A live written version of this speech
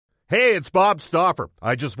Hey, it's Bob Stauffer.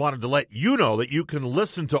 I just wanted to let you know that you can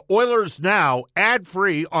listen to Oilers Now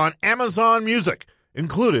ad-free on Amazon Music,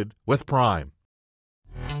 included with Prime.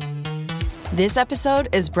 This episode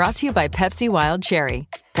is brought to you by Pepsi Wild Cherry.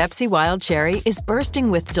 Pepsi Wild Cherry is bursting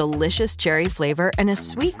with delicious cherry flavor and a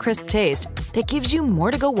sweet, crisp taste that gives you more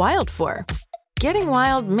to go wild for. Getting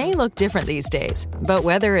wild may look different these days, but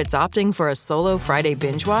whether it's opting for a solo Friday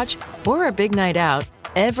binge watch or a big night out,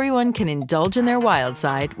 everyone can indulge in their wild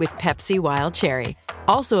side with Pepsi Wild Cherry.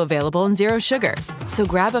 Also available in Zero Sugar. So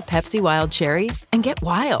grab a Pepsi Wild Cherry and get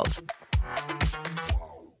wild.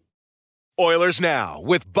 Oilers Now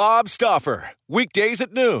with Bob Stauffer. Weekdays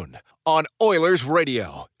at noon on Oilers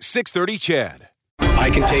Radio, 630 CHED. I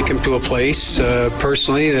can take them to a place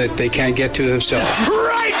personally that they can't get to themselves.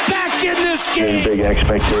 Right back in this game. Big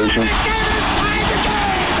expectations.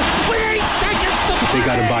 They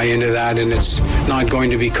got to buy into that, and it's not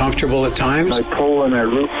going to be comfortable at times. I pull and I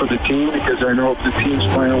root for the team because I know if the team's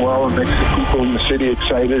playing well, it makes the people in the city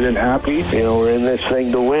excited and happy. You know, we're in this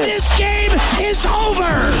thing to win. This game is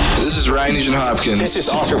over. This is Ryan Nugent-Hopkins. This is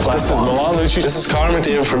Oscar Platt. This is Milan Lucic. This is Connor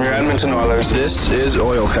McDavid from your Edmonton Oilers. This is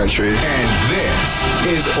Oil Country. And this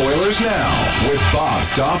is Oilers Now with Bob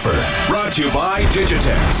Stauffer. Brought to you by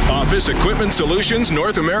Digitex. Office Equipment Solutions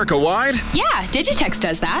North America wide? Yeah, Digitex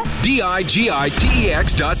does that. DIGITEX.ca.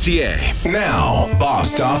 Now, Bob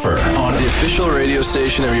Stauffer on the official radio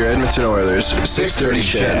station of your Edmonton Oilers, 630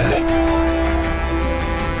 CHED.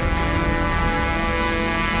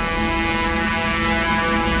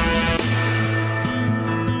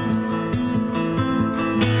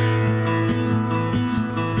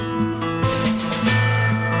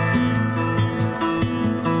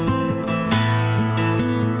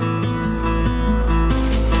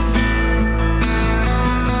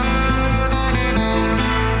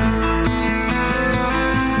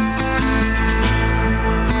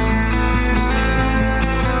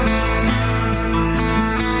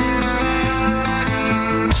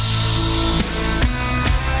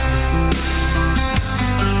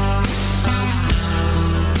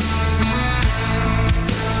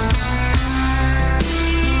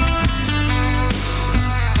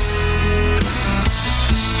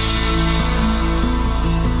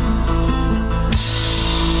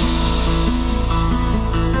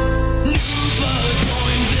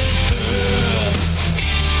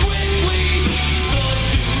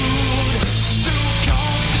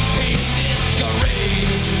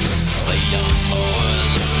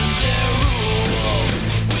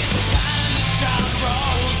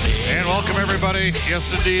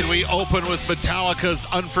 Yes, indeed. We open with Metallica's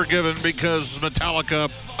Unforgiven because Metallica,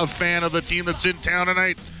 a fan of the team that's in town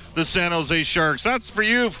tonight, the San Jose Sharks. That's for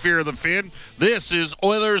you, Fear the Fin. This is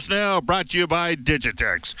Oilers Now, brought to you by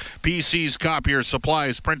Digitex. PCs, copiers,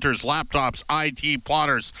 supplies, printers, laptops, IT,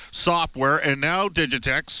 plotters, software, and now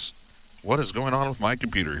Digitex. What is going on with my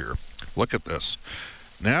computer here? Look at this.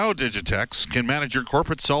 Now Digitex can manage your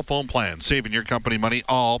corporate cell phone plan, saving your company money.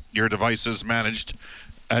 All your devices managed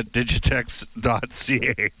at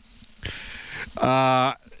digitex.ca.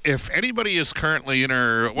 If anybody is currently in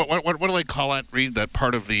our, what do they call that, Reed? That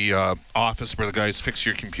part of the office where the guys fix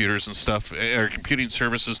your computers and stuff, our computing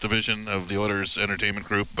services division of the Oilers Entertainment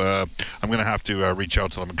Group. I'm going to have to reach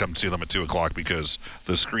out to them and come see them at 2 o'clock because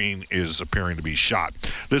the screen is appearing to be shot.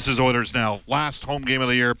 This is Oilers Now. Last home game of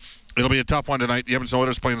the year. It'll be a tough one tonight. The Edmonton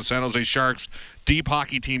Oilers playing the San Jose Sharks. Deep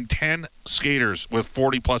hockey team, 10 skaters with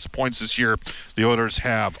 40-plus points this year. The Oilers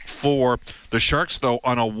have 4. The Sharks, though,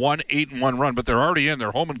 on a 1-8-1 run, but they're already in.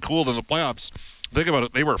 They're home and cooled in the playoffs. Think about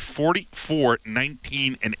it. They were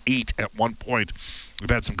 44-19-8 at one point. We've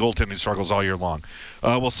had some goaltending struggles all year long.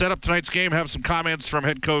 We'll set up tonight's game, have some comments from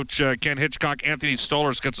head coach Ken Hitchcock. Anthony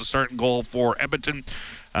Stolarz gets a starting goal for Edmonton.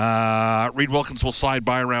 Reed Wilkins will slide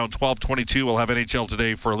by around 12:22. We'll have NHL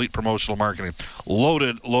Today for Elite Promotional Marketing.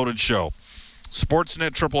 Loaded show.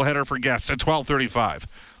 Sportsnet triple header for guests at 12:35.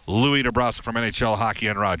 Louis DeBrusk from NHL Hockey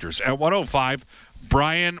and Rogers. At 1:05,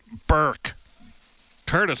 Brian Burke.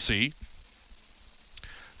 Courtesy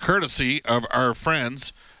of our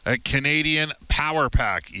friends at Canadian Power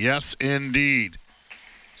Pack. Yes, indeed.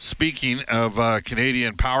 Speaking of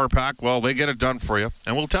Canadian Power Pack, well, they get it done for you,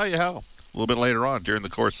 and we'll tell you how a little bit later on during the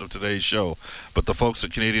course of today's show. But the folks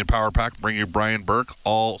at Canadian Power Pack bring you Brian Burke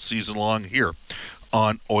all season long here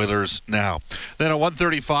on Oilers Now. Then at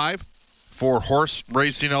 1:35 for Horse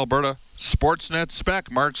Racing Alberta, Sportsnet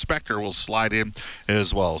Spec. Mark Spector will slide in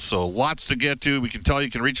as well. So lots to get to. We can tell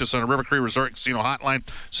you can reach us on a River Cree Resort Casino hotline,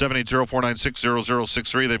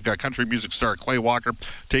 780-496-0063. They've got country music star Clay Walker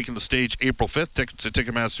taking the stage April 5th. Tickets at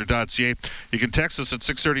Ticketmaster.ca. You can text us at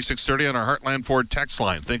 630-630 on our Heartland Ford text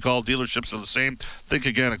line. Think all dealerships are the same. Think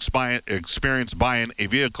again, experience buying a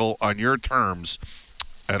vehicle on your terms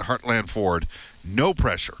at Heartland Ford. No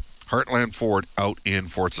pressure. Heartland Ford out in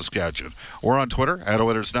Fort Saskatchewan. We're on Twitter at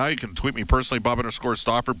Oilers Now. You can tweet me personally,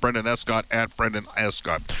 Bob_Stauffer, Brendan Escott at Brendan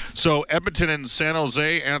Escott. So Edmonton and San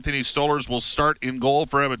Jose, Anthony Stolarz will start in goal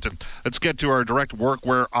for Edmonton. Let's get to our direct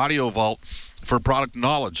workwear audio vault for product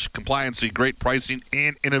knowledge, compliancy, great pricing,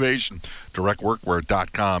 and innovation.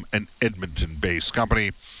 DirectWorkwear.com, an Edmonton-based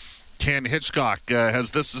company. Ken Hitchcock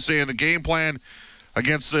has this to say in the game plan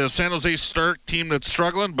against the San Jose Stark team that's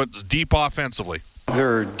struggling but is deep offensively.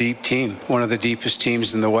 They're a deep team, one of the deepest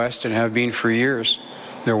teams in the West and have been for years.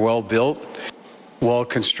 They're well built, well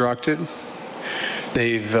constructed.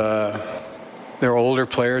 Their older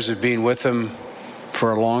players have been with them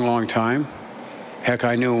for a long, long time. Heck,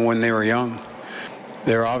 I knew them when they were young.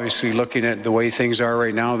 They're obviously looking at the way things are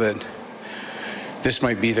right now that this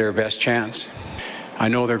might be their best chance. I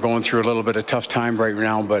know they're going through a little bit of tough time right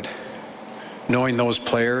now, but knowing those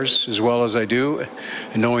players as well as I do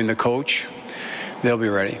and knowing the coach, they'll be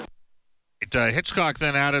ready. Hitchcock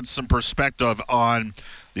then added some perspective on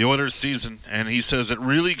the Oilers season, and he says it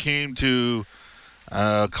really came to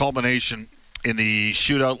culmination in the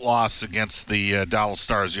shootout loss against the Dallas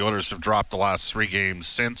Stars. The Oilers have dropped the last 3 games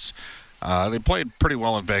since. They played pretty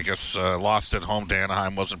well in Vegas, lost at home to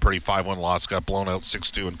Anaheim, wasn't pretty, 5-1 loss, got blown out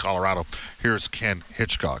 6-2 in Colorado. Here's Ken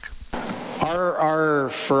Hitchcock.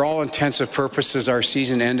 Our for all intents and purposes, our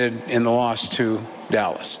season ended in the loss to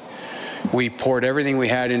Dallas. We poured everything we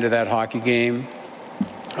had into that hockey game.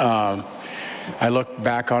 I look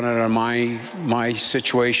back on it on my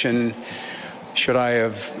situation. Should I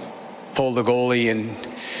have pulled the goalie and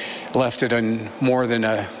left it in more than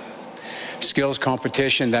a skills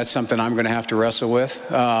competition? That's something I'm going to have to wrestle with.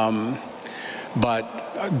 But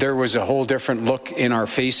there was a whole different look in our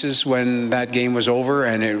faces when that game was over,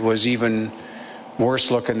 and it was even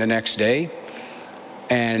worse looking the next day.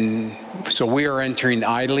 And so we are entering the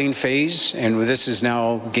idling phase, and this is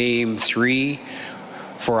now game 3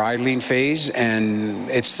 for idling phase, and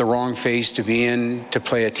it's the wrong phase to be in to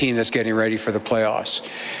play a team that's getting ready for the playoffs.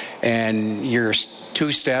 And you're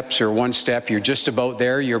 2 steps or 1 step, you're just about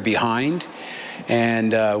there, you're behind,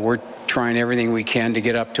 and we're trying everything we can to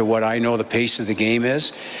get up to what I know the pace of the game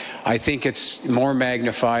is. I think it's more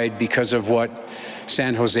magnified because of what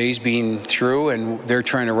San Jose's been through, and they're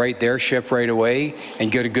trying to right their ship right away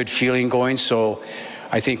and get a good feeling going. So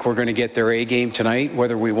I think we're going to get their A game tonight,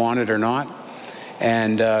 whether we want it or not.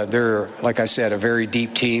 And they're, like I said, a very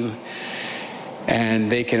deep team,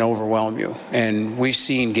 and they can overwhelm you. And we've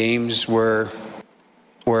seen games where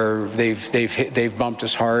they've bumped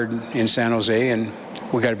us hard in San Jose, and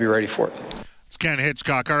we got to be ready for it. Ken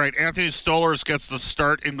Hitchcock. All right, Anthony Stolarz gets the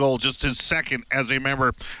start in goal, just his second as a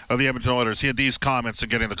member of the Edmonton Oilers. He had these comments in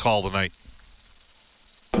getting the call tonight.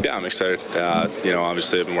 Yeah, I'm excited.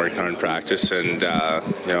 Obviously I've been working hard in practice, and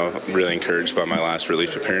really encouraged by my last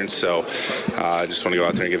relief appearance. So I just want to go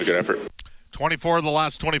out there and give a good effort. 24 of the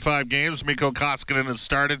last 25 games, Mikko Koskinen has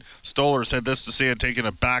started. Stolarz had this to say and taken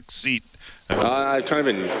a back seat. I've kind of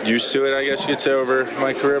been used to it, I guess you could say, over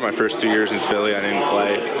my career. My first 2 years in Philly, I didn't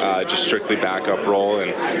play, just strictly backup role,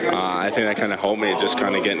 and I think that kind of helped me, just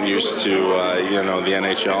kind of getting used to, the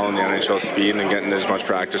NHL and the NHL speed and getting as much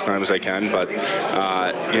practice time as I can. But,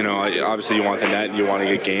 obviously you want the net, you want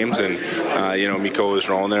to get games, and, Mikko was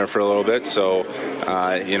rolling there for a little bit, so,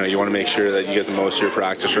 you want to make sure that you get the most of your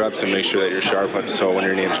practice reps and make sure that you're sharp, so when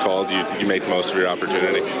your name's called, you make the most of your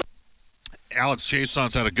opportunity. Alex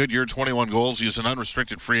Chiasson's had a good year, 21 goals. He's an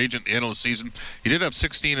unrestricted free agent at the end of the season. He did have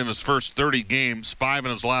 16 in his first 30 games, 5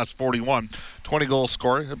 in his last 41, 20-goal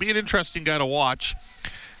scorer. It'd be an interesting guy to watch.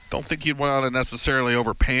 Don't think you'd want to necessarily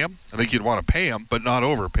overpay him. I think you'd want to pay him, but not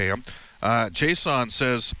overpay him. Chiasson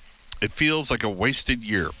says it feels like a wasted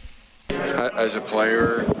year. As a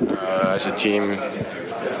player, as a team,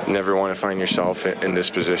 you never want to find yourself in this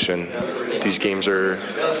position. These games are,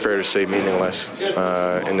 fair to say, meaningless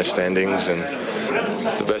in the standings, and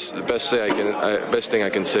the best thing I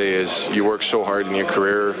can say is you work so hard in your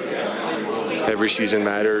career. Every season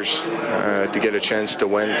matters to get a chance to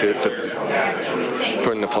win, to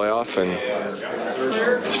put in the playoff, and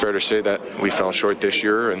it's fair to say that we fell short this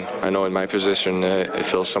year, and I know in my position it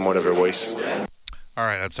feels somewhat of a waste. All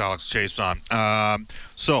right, that's Alex Chiasson.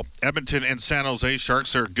 So Edmonton and San Jose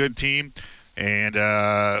Sharks are a good team. And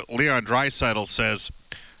Leon Draisaitl says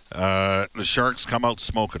the Sharks come out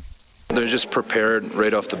smoking. They're just prepared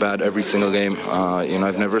right off the bat every single game.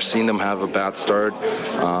 I've never seen them have a bad start.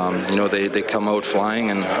 They come out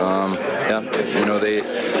flying, and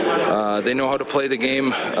they know how to play the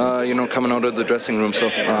game. Coming out of the dressing room. So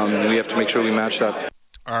we have to make sure we match that.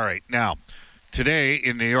 All right, now. Today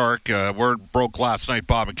in New York, word broke last night.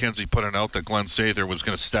 Bob McKenzie put it out that Glenn Sather was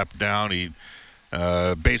going to step down. He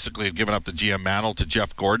basically had given up the GM mantle to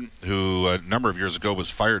Jeff Gordon, who a number of years ago was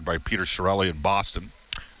fired by Peter Chiarelli in Boston.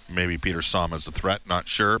 Maybe Peter saw him as a threat, not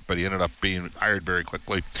sure, but he ended up being hired very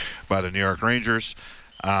quickly by the New York Rangers.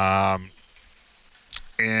 And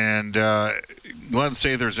Glenn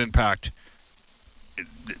Sather's impact,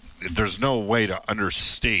 there's no way to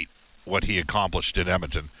understate what he accomplished in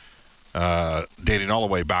Edmonton, dating all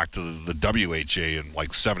the way back to the WHA in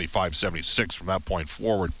like 75, 76 from that point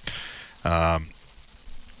forward. 5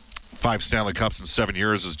 Stanley Cups in 7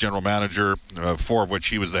 years as general manager, 4 of which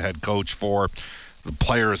he was the head coach for. The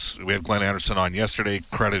players, we had Glenn Anderson on yesterday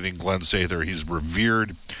crediting Glenn Sather. He's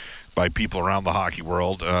revered by people around the hockey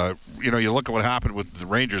world. You look at what happened with the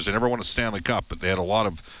Rangers. They never won a Stanley Cup, but they had a lot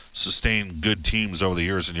of sustained good teams over the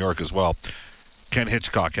years in New York as well. Ken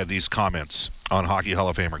Hitchcock had these comments on Hockey Hall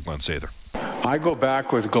of Famer Glenn Sather. I go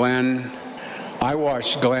back with Glenn. I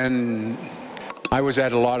watched Glenn. I was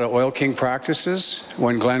at a lot of Oil King practices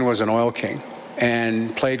when Glenn was an Oil King,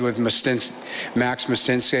 and played with Max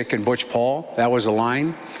Mstinsik and Butch Paul. That was a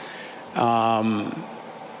line.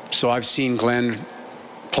 So I've seen Glenn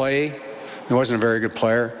play. He wasn't a very good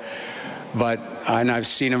player, and I've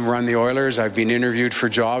seen him run the Oilers. I've been interviewed for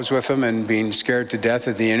jobs with him and been scared to death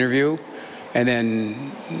at the interview. And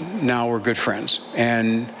then now we're good friends.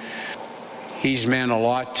 And he's meant a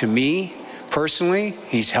lot to me personally.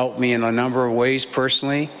 He's helped me in a number of ways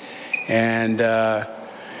personally. And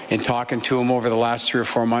in talking to him over the last 3 or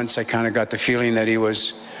 4 months, I kind of got the feeling that he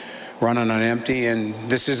was running on empty. And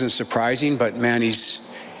this isn't surprising, but man, he's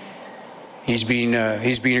been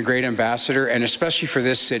a great ambassador, and especially for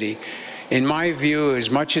this city. In my view, as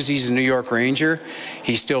much as he's a New York Ranger,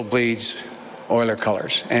 he still bleeds Oiler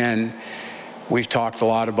colors. And we've talked a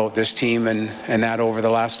lot about this team and that over the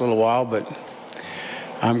last little while, but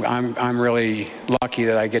I'm really lucky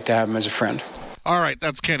that I get to have him as a friend. All right,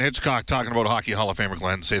 that's Ken Hitchcock talking about Hockey Hall of Famer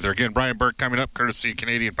Glenn Sather. Again, Brian Burke coming up, courtesy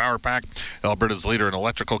Canadian Power Pack, Alberta's leader in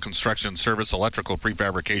electrical construction service, electrical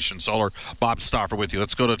prefabrication, solar. Bob Stauffer with you.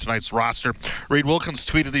 Let's go to tonight's roster. Reed Wilkins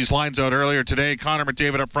tweeted these lines out earlier today. Connor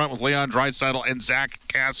McDavid up front with Leon Draisaitl and Zach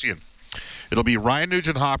Kassian. It'll be Ryan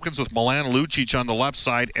Nugent-Hopkins with Milan Lucic on the left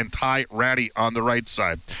side and Ty Rattie on the right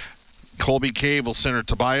side. Colby Cave will center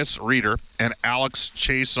Tobias Reeder and Alex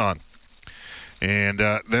Chason. And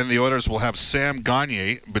then the Oilers will have Sam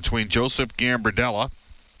Gagner between Joseph Gambardella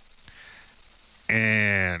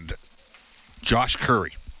and Josh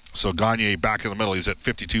Curry. So Gagner back in the middle. He's at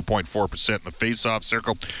 52.4% in the face-off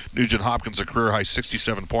circle. Nugent-Hopkins a career-high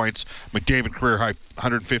 67 points. McDavid career-high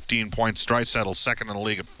 115 points. Draisaitl second in the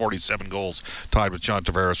league at 47 goals, tied with John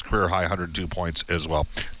Tavares, career-high 102 points as well.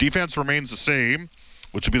 Defense remains the same,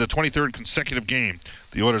 which will be the 23rd consecutive game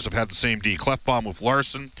the Oilers have had the same D. Clefbaum with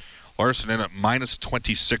Larson. Larson in at minus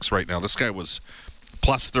 26 right now. This guy was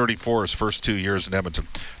plus 34 his first 2 years in Edmonton.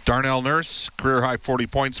 Darnell Nurse, career-high 40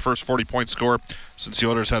 points, first 40-point scorer since the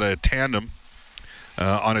Oilers had a tandem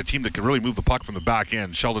on a team that could really move the puck from the back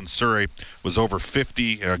end. Sheldon Surrey was over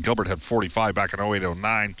 50. Gilbert had 45 back in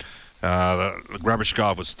 08-09.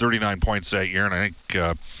 Grebeshkov was 39 points that year, and I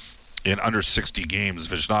think in under 60 games,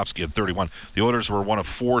 Wisnowski had 31. The Oilers were one of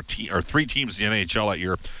 3 teams in the NHL that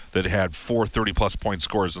year that had 4 30-plus point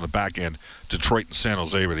scorers in the back end. Detroit and San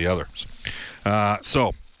Jose were the others.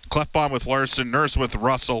 So, Clefbaum with Larson, Nurse with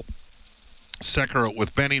Russell, Sekera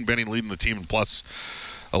with Benning leading the team in plus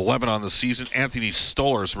 11 on the season. Anthony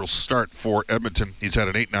Stolarz will start for Edmonton. He's had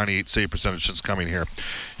an .898 save percentage since coming here.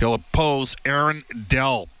 He'll oppose Aaron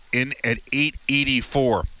Dell in at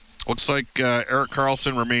 .884. Looks like Erik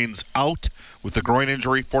Karlsson remains out with the groin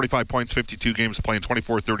injury. 45 points, 52 games, playing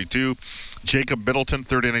 24-32. Jacob Middleton,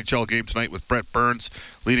 third NHL game tonight with Brett Burns,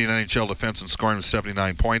 leading NHL defense and scoring with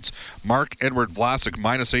 79 points. Mark-Edward Vlasic,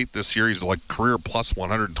 -8 this year. He's like career plus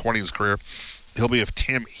 120 in his career. He'll be with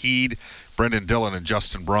Tim Heed, Brendan Dillon, and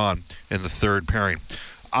Justin Braun in the third pairing.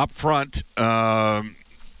 Up front,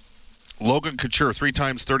 Logan Couture, 3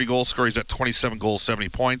 times 30-goal scorer. He's at 27 goals, 70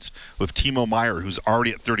 points, with Timo Meier, who's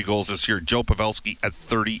already at 30 goals this year. Joe Pavelski at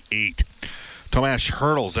 38. Tomas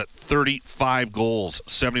Hertl's at 35 goals,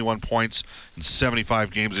 71 points in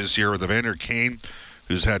 75 games this year, with Evander Kane,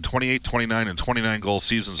 who's had 28, 29, and 29 goal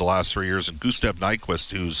seasons the last 3 years, and Gustav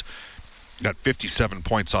Nyquist, who's got 57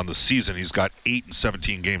 points on the season. He's got 8 in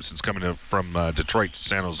 17 games since coming from Detroit to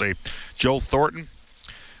San Jose. Joe Thornton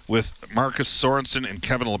with Marcus Sorensen and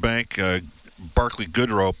Kevin Labanc. Barclay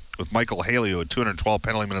Goodrow with Michael Haley, who had 212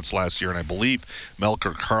 penalty minutes last year, and I believe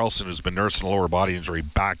Melker Karlsson, who's been nursing a lower body injury,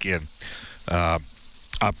 back in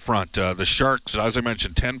up front. The Sharks, as I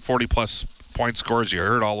mentioned, 10 40-plus point scores. You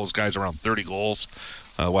heard all those guys around 30 goals.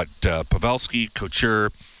 Pavelski,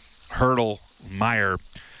 Couture, Hertl, Meyer,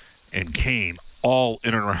 and Kane, all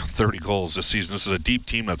in and around 30 goals this season. This is a deep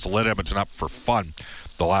team that's led Edmonton up for fun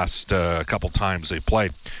the last couple times they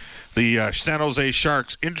played. The San Jose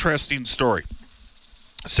Sharks, interesting story.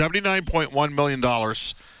 $79.1 million,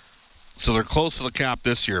 so they're close to the cap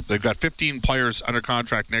this year. They've got 15 players under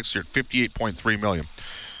contract next year at $58.3 million.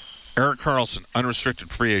 Erik Karlsson,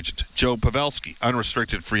 unrestricted free agent. Joe Pavelski,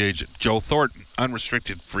 unrestricted free agent. Joe Thornton,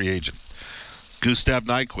 unrestricted free agent. Gustav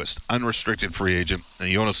Nyquist, unrestricted free agent. And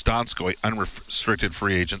Jonas Donskoi, unrestricted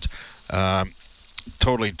free agent.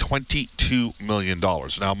 Totaling $22 million.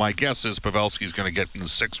 Now, my guess is Pavelski's going to get in the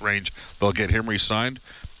 6 range. They'll get him re-signed.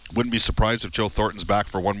 Wouldn't be surprised if Joe Thornton's back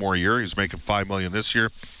for one more year. He's making $5 million this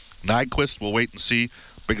year. Nyquist, we'll wait and see.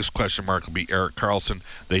 Biggest question mark will be Erik Karlsson.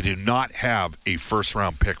 They do not have a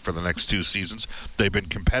first-round pick for the next 2 seasons. They've been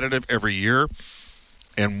competitive every year,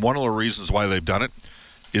 and one of the reasons why they've done it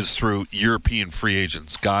is through European free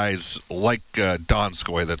agents, guys like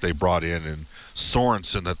Donskoi that they brought in and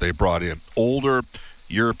Sorensen that they brought in. Older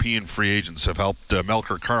European free agents have helped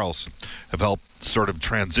Melker Karlsson, have helped sort of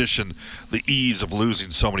transition the ease of losing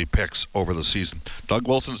so many picks over the season. Doug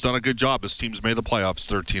Wilson's done a good job. His team's made the playoffs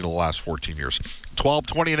 13 of the last 14 years.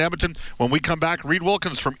 12:20 in Edmonton. When we come back, Reed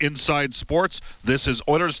Wilkins from Inside Sports. This is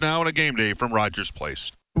Oilers Now and a Game Day from Rogers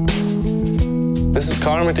Place. This is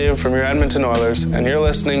Connor McDavid from your Edmonton Oilers, and you're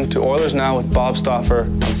listening to Oilers Now with Bob Stauffer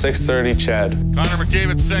on 630 CHED. Connor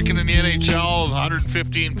McDavid, second in the NHL,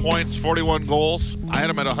 115 points, 41 goals. I had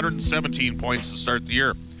him at 117 points to start the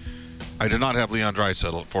year. I did not have Leon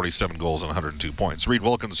Draisaitl at 47 goals and 102 points. Reed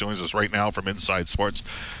Wilkins joins us right now from Inside Sports.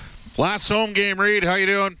 Last home game, Reed. How you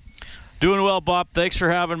doing? Doing well, Bob. Thanks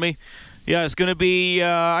for having me. Yeah, it's going to be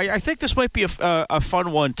I think this might be a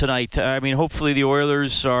fun one tonight. I mean, hopefully the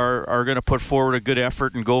Oilers are going to put forward a good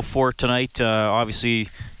effort and go for it tonight. Obviously,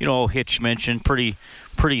 you know, Hitch mentioned pretty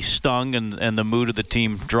stung, and the mood of the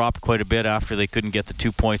team dropped quite a bit after they couldn't get the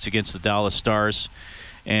 2 points against the Dallas Stars.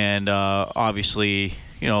 And obviously,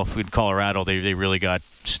 you know, in Colorado, they really got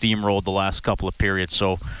steamrolled the last couple of periods.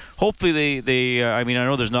 So hopefully they I mean, I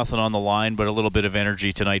know there's nothing on the line, but a little bit of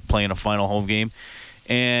energy tonight playing a final home game.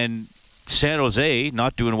 And San Jose,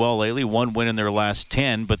 not doing well lately, 1 win in their last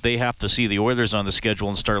 10, but they have to see the Oilers on the schedule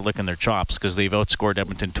and start licking their chops because they've outscored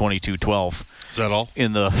Edmonton 22-12. Is that all?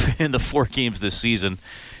 In the 4 games this season.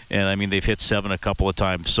 And, I mean, they've hit 7 a couple of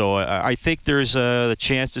times. So I think there's a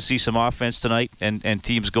chance to see some offense tonight and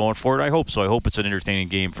teams going for it. I hope so. I hope it's an entertaining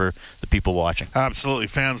game for the people watching. Absolutely.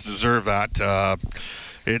 Fans deserve that.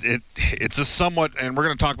 It's a somewhat, and we're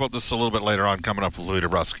going to talk about this a little bit later on coming up with Louis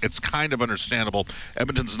DeBrusk. It's kind of understandable.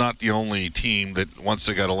 Edmonton's not the only team that once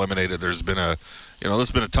they got eliminated, there's been a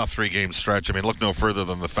tough 3-game stretch. I mean, look no further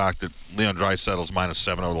than the fact that Leon Draisaitl's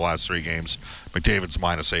 -7 over the last 3 games. McDavid's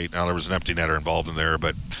 -8. Now there was an empty netter involved in there,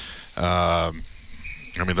 but I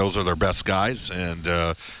mean, those are their best guys,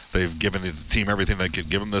 and they've given the team everything they could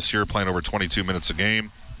give them this year, playing over 22 minutes a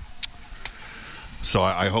game. So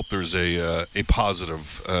I hope there's a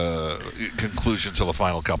positive conclusion to the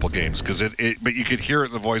final couple games, because but you could hear it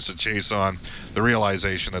in the voice of Chiasson, the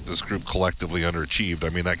realization that this group collectively underachieved. I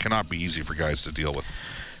mean, that cannot be easy for guys to deal with.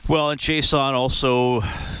 Well, and Chiasson also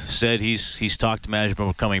said he's talked to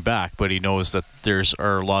management about coming back, but he knows that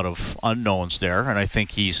are a lot of unknowns there, and I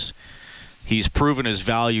think he's proven his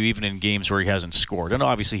value even in games where he hasn't scored. And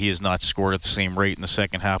obviously he has not scored at the same rate in the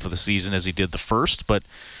second half of the season as he did the first, but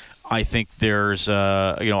I think there's,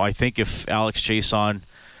 I think if Alex Chiasson,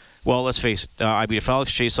 well, let's face it, I mean, if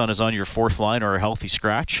Alex Chiasson is on your 4th line or a healthy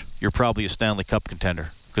scratch, you're probably a Stanley Cup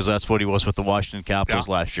contender, because that's what he was with the Washington Capitals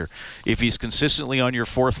last year. If he's consistently on your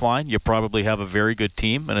 4th line, you probably have a very good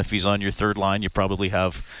team, and if he's on your 3rd line, you probably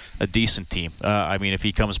have a decent team. I mean, if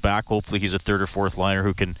he comes back, hopefully he's a 3rd or 4th liner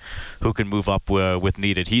who can move up with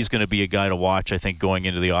needed. He's going to be a guy to watch, I think, going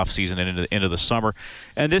into the offseason and into the summer.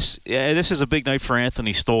 And this is a big night for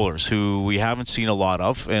Anthony Stolarz, who we haven't seen a lot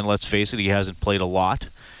of, and let's face it, he hasn't played a lot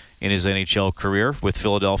in his NHL career with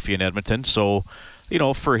Philadelphia and Edmonton. So, you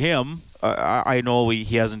know, for him, I know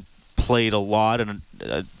he hasn't played a lot, and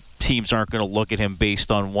teams aren't going to look at him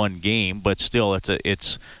based on one game, but still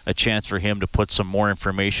it's a chance for him to put some more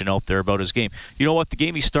information out there about his game. You know what? The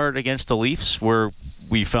game he started against the Leafs, where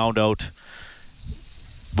we found out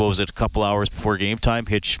what was it, a couple hours before game time.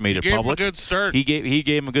 Hitch made it public. Gave him a good start. He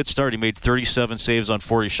gave him a good start. He made 37 saves on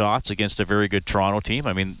 40 shots against a very good Toronto team.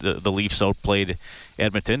 I mean, the Leafs outplayed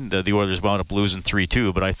Edmonton. The Oilers wound up losing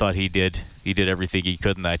 3-2, but I thought he did everything he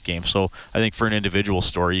could in that game. So I think for an individual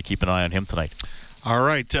story, you keep an eye on him tonight. All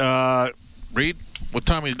right. Reed, what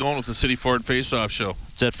time are you going with the City Ford Face-Off show?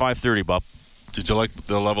 It's at 5:30, Bob. Did you like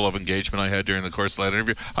the level of engagement I had during the course of that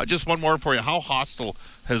interview? Just one more for you. How hostile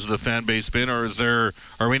has the fan base been, or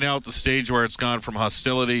are we now at the stage where it's gone from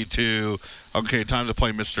hostility to, okay, time to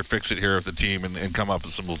play Mr. Fix-It here with the team and come up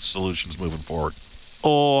with some solutions moving forward?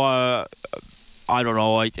 I don't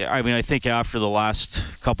know. I mean, I think after the last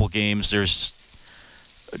couple games, there's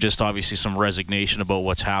just obviously some resignation about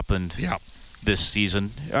what's happened this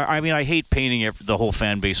season. I mean, I hate painting the whole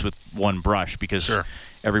fan base with one brush because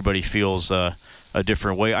everybody feels a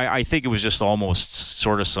different way. I think it was just almost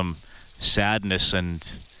sort of some sadness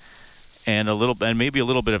and maybe a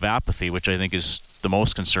little bit of apathy, which I think is the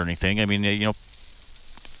most concerning thing. I mean,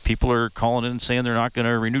 people are calling in and saying they're not going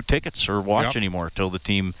to renew tickets or watch anymore until the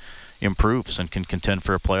team improves and can contend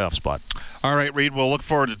for a playoff spot. All right, Reed, we'll look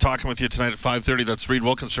forward to talking with you tonight at 5:30. That's Reed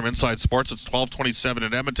Wilkins from Inside Sports. It's 12:27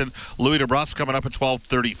 in Edmonton. Louis DeBrusk coming up at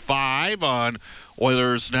 12:35 on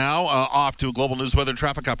Oilers Now. Off to a Global News Weather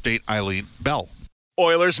Traffic Update, Eileen Bell.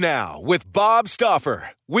 Oilers Now with Bob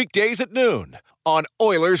Stauffer. Weekdays at noon on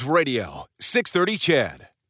Oilers Radio, 630 CHED.